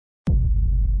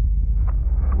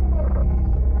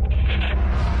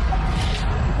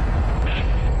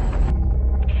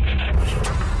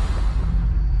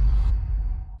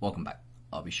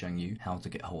be showing you how to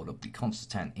get hold of the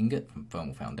Constantan Ingot from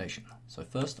Thermal Foundation. So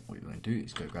first, what you're going to do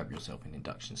is go grab yourself an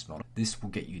induction smelter. This will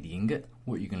get you the ingot.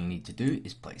 What you're going to need to do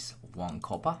is place 1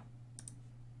 copper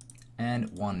and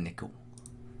 1 nickel.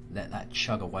 Let that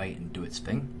chug away and do its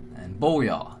thing. And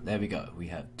booyah! There we go. We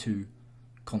have 2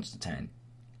 Constantan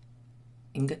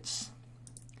ingots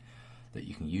that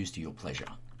you can use to your pleasure.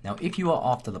 Now, if you are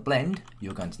after the blend,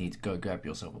 you're going to need to go grab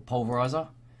yourself a pulverizer.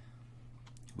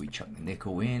 We chuck the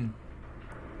nickel in,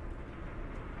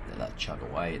 let that chug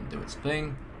away and do its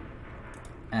thing,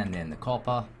 and then the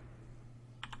copper,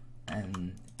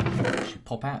 and it should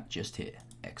pop out just here.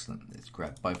 Excellent. Let's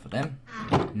grab both of them.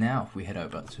 Now, if we head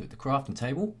over to the crafting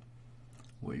table,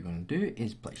 what you're going to do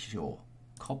is place your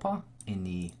copper in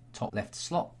the top left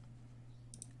slot,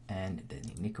 and then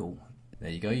the nickel. There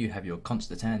you go. You have your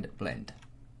Constantan blend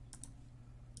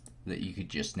that you could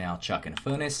just now chuck in a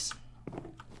furnace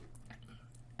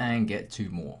and get 2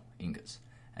 more ingots,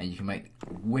 and you can make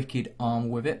wicked armor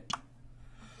with it.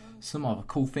 Some other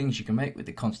cool things you can make with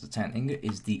the Constantan ingot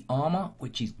is the armor,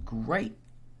 which is great.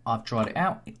 I've tried it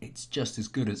out. It's just as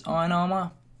good as iron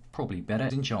armor, probably better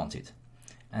enchanted.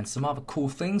 And some other cool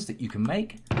things that you can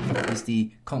make is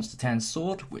the Constantan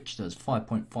sword, which does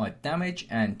 5.5 damage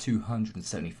and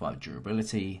 275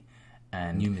 durability,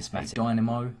 and numismatic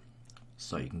dynamo,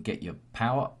 so you can get your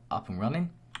power up and running,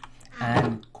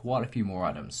 and quite a few more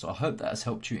items. So I hope that has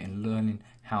helped you in learning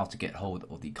how to get hold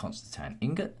of the Constantan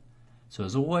ingot. So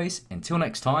as always, until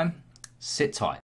next time, sit tight.